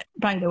doing it,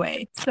 by the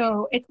way.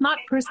 So it's not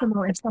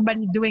personal if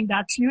somebody's doing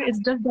that to you. It's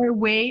just their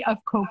way of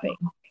coping.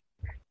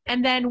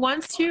 And then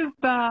once you've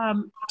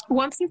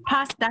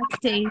passed that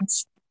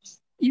stage,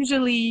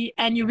 usually,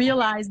 and you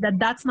realize that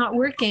that's not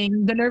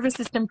working, the nervous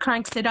system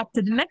cranks it up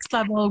to the next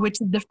level,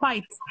 which is the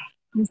fight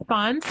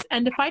response.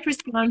 And the fight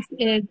response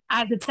is,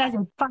 as it says,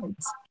 it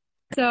fights.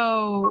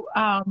 So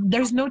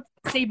there's no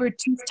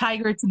saber-toothed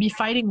tiger to be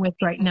fighting with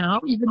right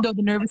now, even though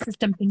the nervous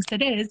system thinks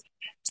it is.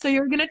 So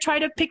you're going to try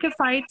to pick a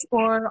fight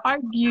or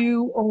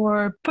argue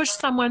or push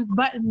someone's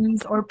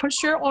buttons or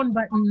push your own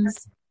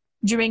buttons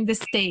during this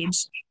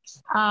stage.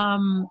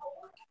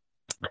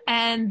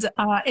 And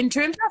in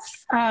terms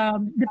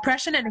of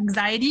depression and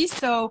anxiety,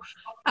 so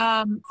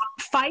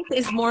fight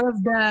is more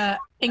of the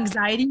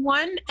anxiety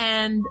one,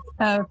 and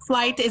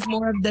flight is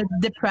more of the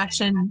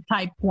depression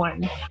type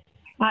one,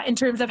 in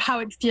terms of how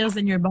it feels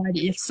in your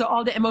body. So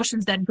all the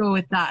emotions that go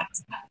with that.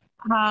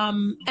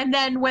 And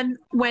then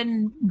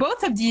when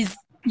both of these,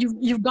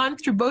 you've gone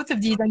through both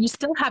of these and you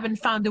still haven't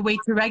found a way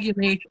to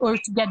regulate or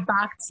to get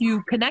back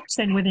to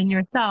connection within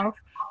yourself,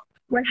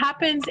 what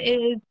happens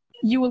is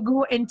you will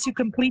go into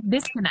complete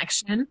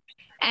disconnection,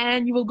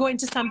 and you will go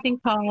into something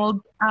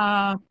called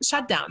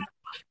shutdown.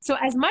 So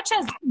as much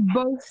as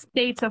both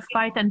states of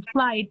fight and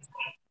flight,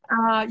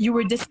 you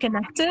were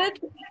disconnected,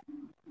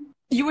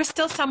 you were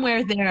still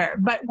somewhere there.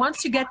 But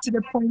once you get to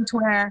the point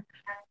where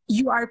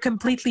you are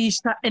completely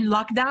in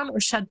lockdown or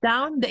shut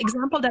down, the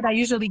example that I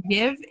usually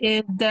give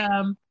is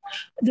the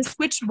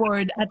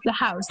switchboard at the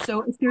house.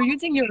 So if you're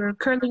using your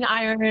curling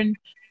iron,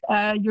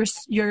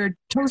 your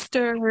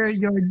toaster,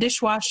 your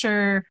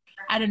dishwasher,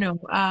 I don't know,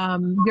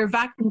 your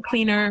vacuum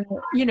cleaner,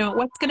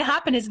 what's going to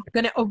happen is it's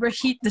going to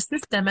overheat the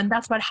system. And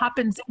that's what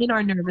happens in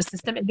our nervous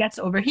system. It gets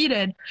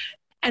overheated.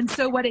 And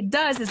so what it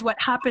does is what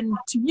happened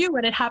to you,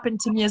 and it happened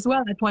to me as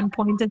well at one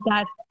point, is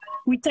that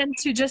we tend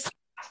to just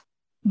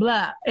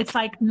blah. It's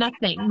like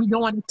nothing. We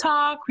don't want to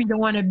talk. We don't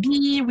want to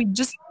be. We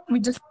just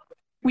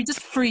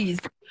freeze.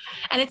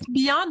 And it's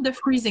beyond the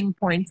freezing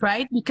point,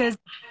 right? Because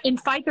in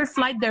fight or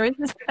flight, there is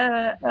this,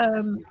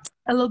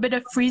 a little bit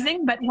of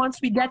freezing, but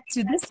once we get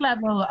to this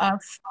level of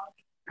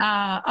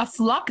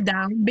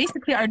lockdown,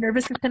 basically our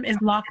nervous system is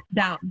locked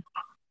down,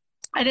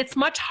 and it's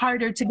much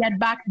harder to get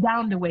back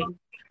down the wave.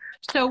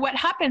 So what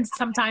happens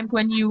sometimes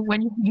when you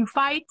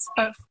fight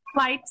or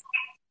flight,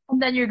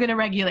 and then you're going to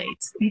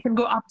regulate. You can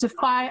go up to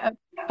flight,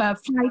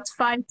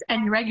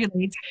 and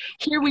regulate.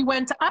 Here we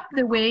went up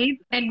the wave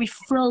and we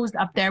froze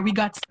up there. We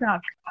got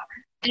stuck.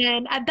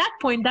 And at that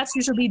point, that's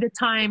usually the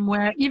time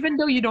where, even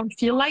though you don't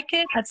feel like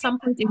it, at some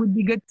point it would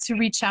be good to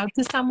reach out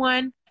to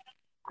someone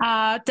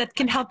that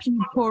can help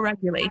you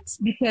co-regulate.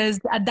 Because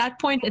at that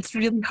point, it's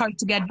really hard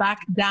to get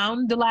back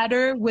down the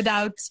ladder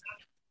without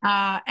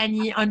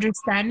any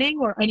understanding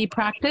or any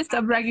practice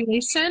of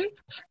regulation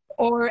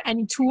or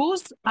any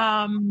tools.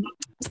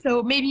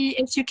 So maybe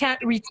if you can't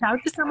reach out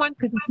to someone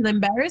because you feel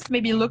embarrassed,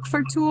 maybe look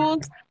for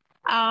tools.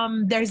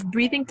 There's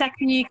breathing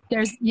technique,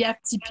 there's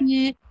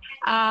EFTP,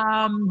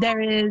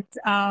 there is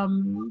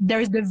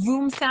the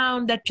Voom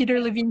sound that Peter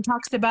Levine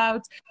talks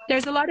about.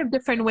 There's a lot of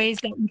different ways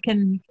that you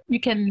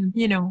can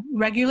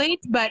regulate,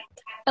 but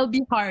it'll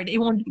be hard. It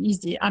won't be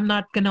easy. I'm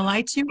not gonna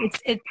lie to you.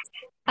 It's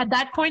at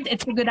that point,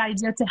 it's a good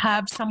idea to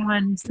have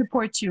someone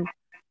support you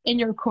in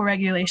your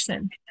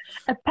co-regulation.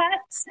 A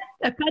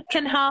pet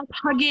can help.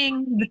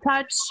 Hugging, the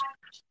touch,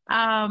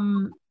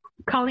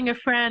 calling a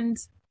friend,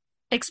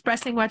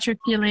 expressing what you're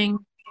feeling.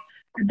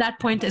 At that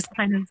point is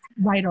kind of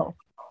vital.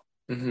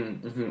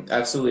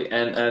 Absolutely.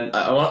 And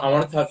I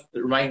want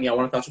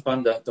to touch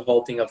upon the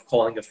whole thing of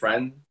calling a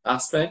friend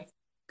aspect,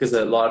 because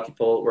a lot of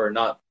people were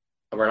not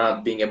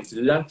being able to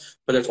do that.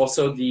 But there's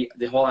also the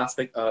whole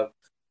aspect of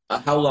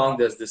how long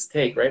does this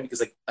take, right? Because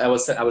like I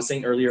was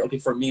saying earlier, okay,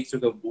 for me it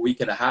took a week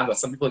and a half, but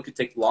some people it could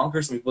take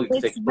longer, some people it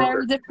could take shorter. It's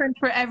very different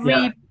for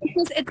every,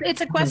 because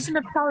it's a question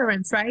of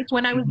tolerance, right?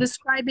 When I was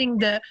describing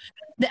the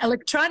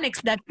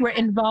electronics that were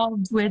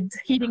involved with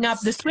heating up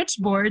the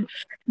switchboard,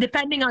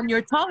 depending on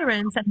your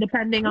tolerance and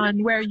depending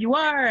on where you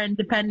are and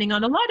depending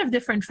on a lot of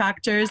different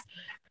factors,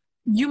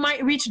 you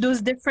might reach those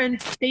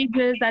different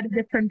stages at a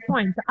different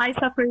point. I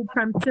suffered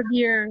from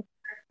severe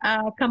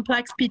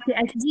complex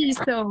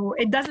PTSD, so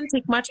it doesn't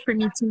take much for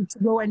me to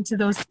go into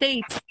those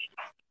states,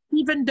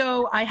 even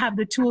though I have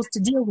the tools to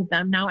deal with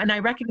them now and I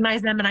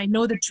recognize them and I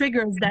know the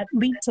triggers that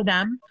lead to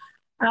them.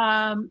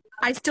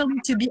 I still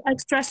need to be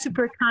extra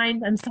super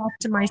kind and soft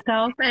to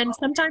myself. And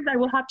sometimes I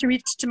will have to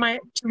reach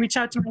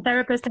out to my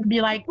therapist and be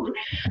like,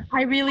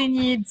 I really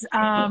need,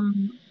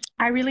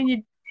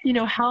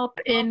 help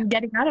in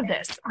getting out of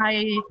this.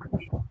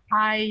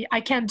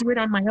 I can't do it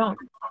on my own.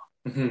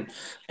 Mm-hmm.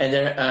 And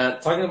then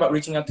talking about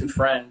reaching out to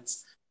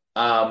friends,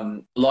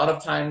 a lot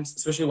of times,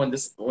 especially when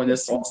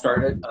this all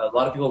started, a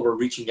lot of people were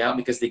reaching out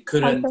because they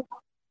couldn't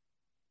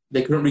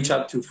reach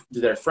out to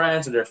their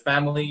friends or their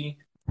family.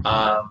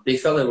 They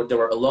felt that they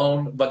were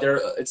alone, but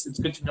it's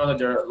good to know that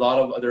there are a lot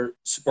of other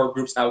support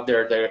groups out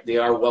there. They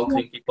are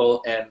welcoming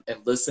people and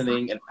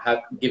listening and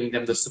giving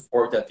them the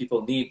support that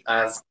people need.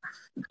 As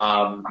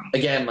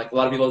again, like a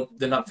lot of people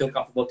did not feel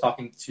comfortable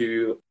talking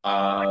to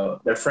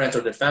their friends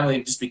or their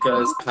family just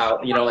because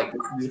like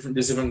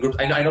there's different groups.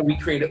 I know we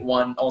created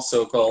one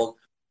also called.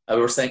 We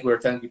were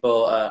telling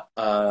people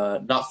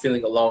not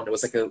feeling alone. It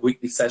was like a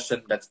weekly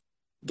session that's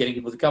getting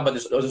people to come, but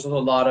there's also a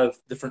lot of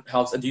different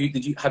helps. And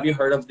have you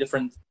heard of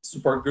different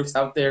support groups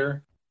out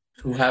there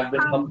who have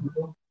been helping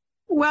people?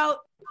 Well,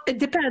 it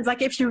depends.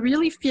 Like if you're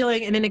really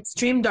feeling in an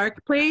extreme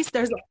dark place,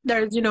 there's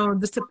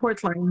the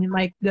support line,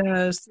 like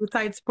the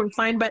suicide support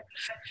line. But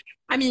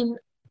I mean,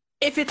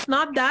 if it's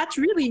not that,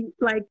 really,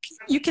 like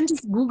you can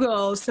just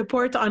Google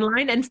support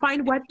online and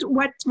find what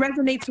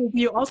resonates with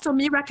you. Also,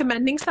 me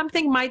recommending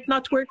something might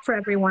not work for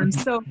everyone.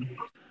 So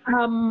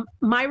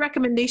my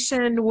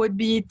recommendation would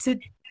be to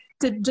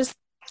just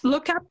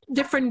look up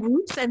different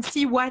groups and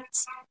see what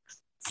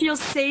feels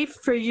safe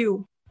for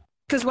you.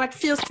 Because what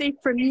feels safe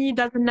for me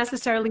doesn't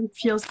necessarily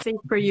feel safe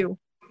for you.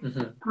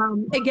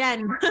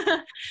 Again,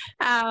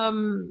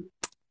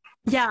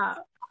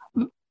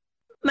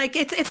 like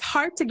it's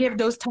hard to give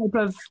those type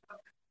of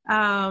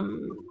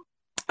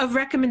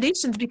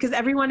recommendations because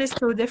everyone is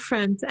so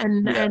different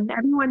and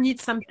everyone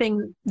needs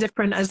something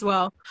different as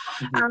well.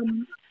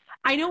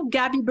 I know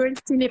Gabby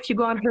Bernstein, if you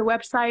go on her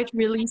website,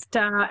 released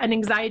an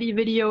anxiety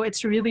video.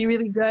 It's really,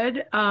 really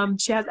good.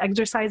 She has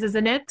exercises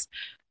in it.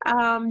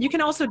 You can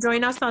also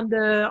join us on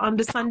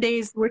the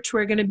Sundays, which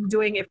we're going to be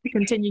doing if we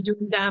continue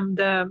doing them,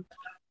 the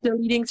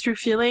Leading Through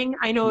Feeling.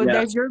 I know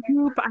there's your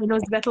group. I know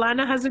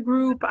Svetlana has a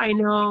group. I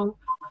know,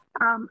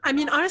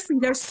 honestly,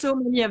 there's so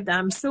many of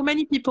them. So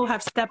many people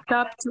have stepped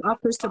up to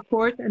offer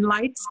support and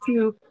light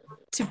to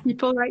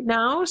people right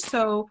now.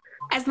 So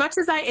as much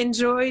as I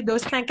enjoy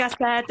those 5 à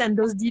 7 and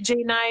those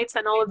DJ nights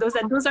and all of those,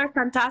 and those are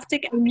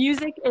fantastic, and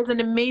music is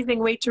an amazing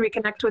way to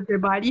reconnect with your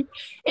body.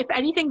 If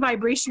anything,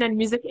 vibration and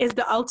music is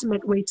the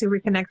ultimate way to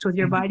reconnect with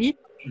your body.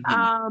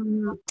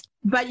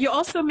 But you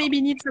also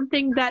maybe need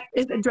something that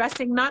is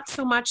addressing not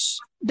so much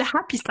the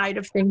happy side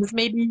of things,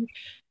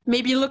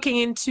 maybe looking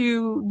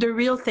into the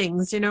real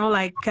things,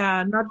 like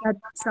not that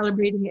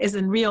celebrating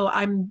isn't real.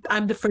 I'm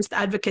the first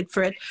advocate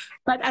for it,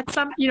 but at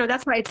some,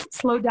 that's why it's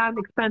slow down,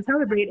 expand,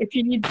 celebrate. If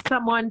you need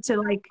someone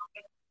to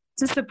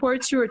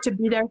support you or to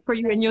be there for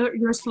you in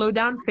your slow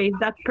down phase,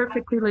 that's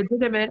perfectly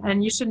legitimate,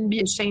 and you shouldn't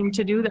be ashamed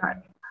to do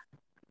that.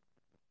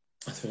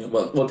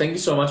 Well, thank you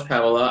so much,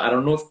 Pamela. I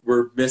don't know if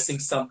we're missing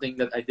something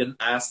that I didn't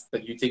ask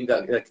that you think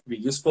that could be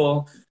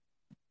useful.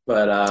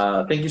 But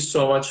thank you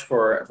so much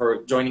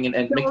for joining in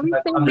and making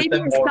that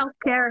understand more.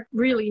 Self-care,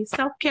 really.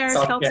 Self-care,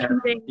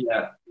 self-soothing.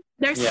 Yeah.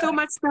 There's so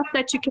much stuff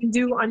that you can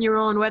do on your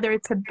own, whether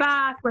it's a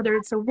bath, whether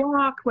it's a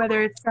walk,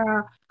 whether it's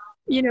a,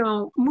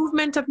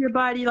 movement of your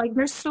body. Like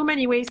there's so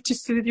many ways to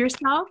soothe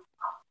yourself.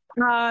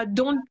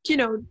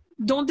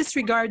 Don't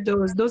disregard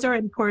those. Those are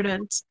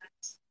important.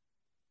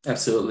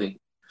 Absolutely.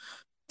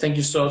 Thank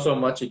you so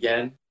much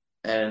again.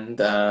 And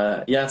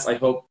yes, I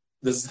hope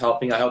this is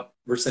helping. I hope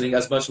we're sending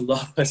as much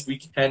love as we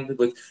can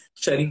with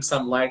shedding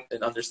some light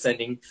and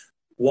understanding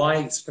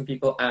why certain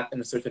people act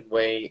in a certain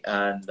way,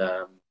 and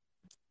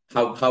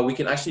how we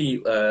can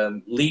actually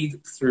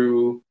lead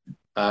through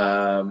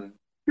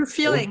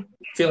feeling.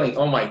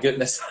 Oh my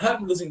goodness,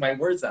 I'm losing my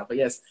words now. But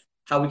yes,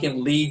 how we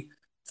can lead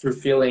through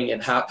feeling,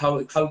 and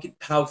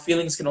how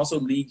feelings can also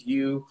lead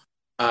you.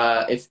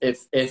 If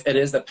it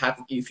is the path,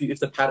 if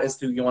the path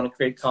is you want to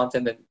create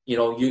content, then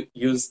you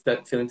use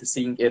that feeling to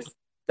seeing if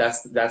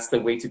that's the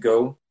way to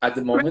go at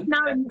the moment. Right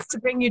now, it needs to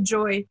bring you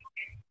joy.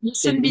 You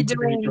shouldn't be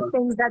doing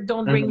things that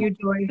don't bring you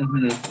joy.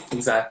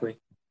 Exactly.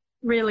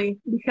 Really,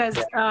 because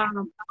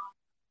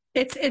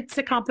it's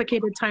a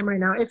complicated time right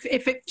now. If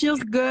it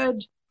feels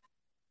good,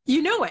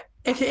 it.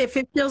 If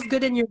it feels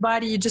good in your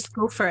body, you just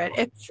go for it.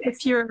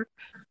 If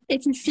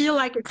you feel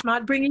like it's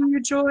not bringing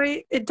you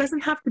joy, it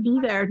doesn't have to be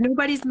there.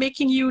 Nobody's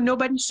making you.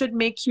 Nobody should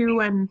make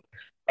you, and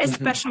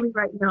especially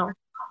right now.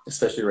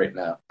 Especially right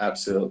now,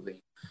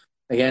 absolutely.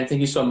 Again,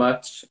 thank you so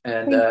much.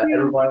 And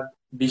everyone,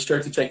 be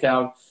sure to check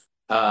out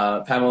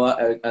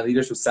Pamela,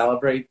 Leaders Who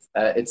Celebrate.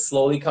 It's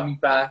slowly coming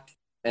back,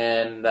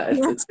 and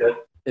it's good.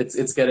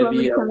 It's going to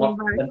be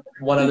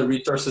one of the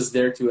resources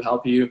there to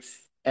help you.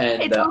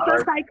 And it's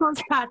also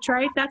Cyclones Patch,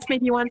 right? That's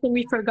maybe one thing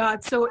we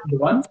forgot. So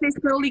it's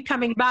slowly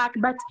coming back,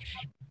 but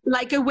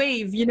like a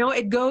wave,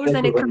 it goes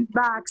and it comes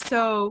back.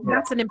 So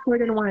that's an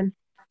important one.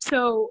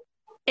 So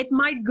it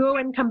might go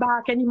and come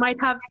back, and you might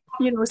have,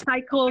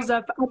 cycles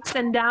of ups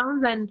and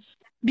downs, and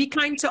be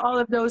kind to all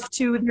of those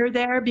too. They're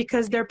there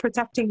because they're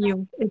protecting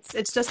you.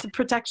 It's just a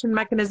protection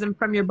mechanism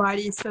from your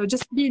body. So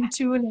just be in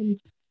tune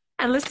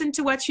and listen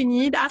to what you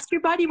need. Ask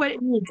your body what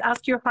it needs.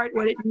 Ask your heart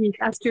what it needs.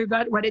 Ask your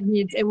gut what it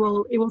needs. It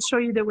will show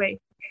you the way.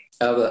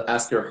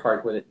 Ask your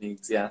heart what it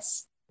needs.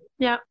 Yes.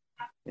 Yeah.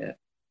 Yeah.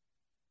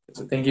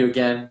 So thank you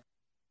again.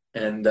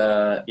 And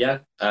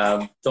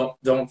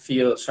don't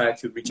feel shy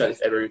to reach out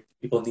if ever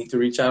people need to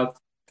reach out.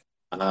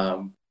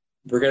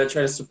 We're gonna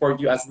try to support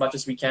you as much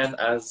as we can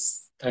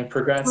as time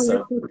progresses.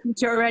 So.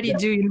 You already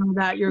do, you know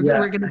that.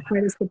 We're gonna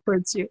try to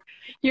support you.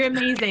 You're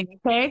amazing.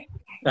 Okay.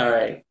 All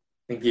right.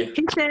 Thank you.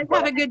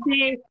 Have a good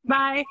day.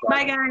 Bye.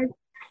 Bye, guys.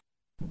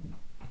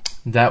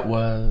 That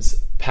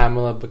was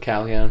Pamela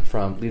Bacallian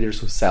from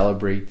Leaders Who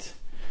Celebrate.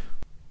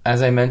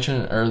 As I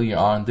mentioned earlier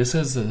on, this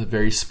is a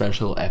very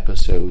special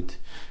episode.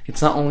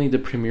 It's not only the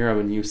premiere of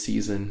a new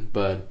season,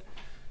 but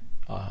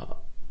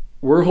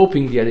we're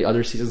hoping the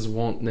other seasons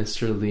won't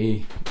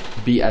necessarily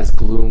be as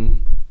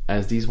gloom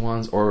as these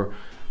ones, or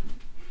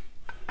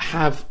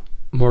have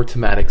more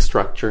thematic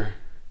structure,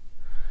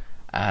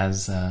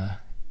 as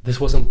this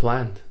wasn't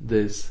planned.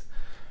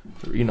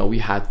 We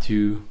had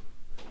to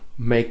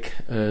make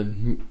a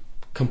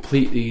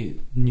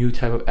completely new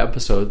type of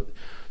episode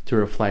to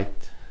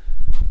reflect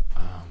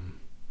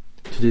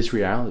to this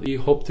reality.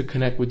 We hope to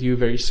connect with you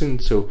very soon.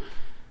 So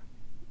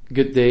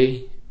good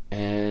day,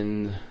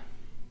 and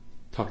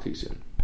talk to you soon.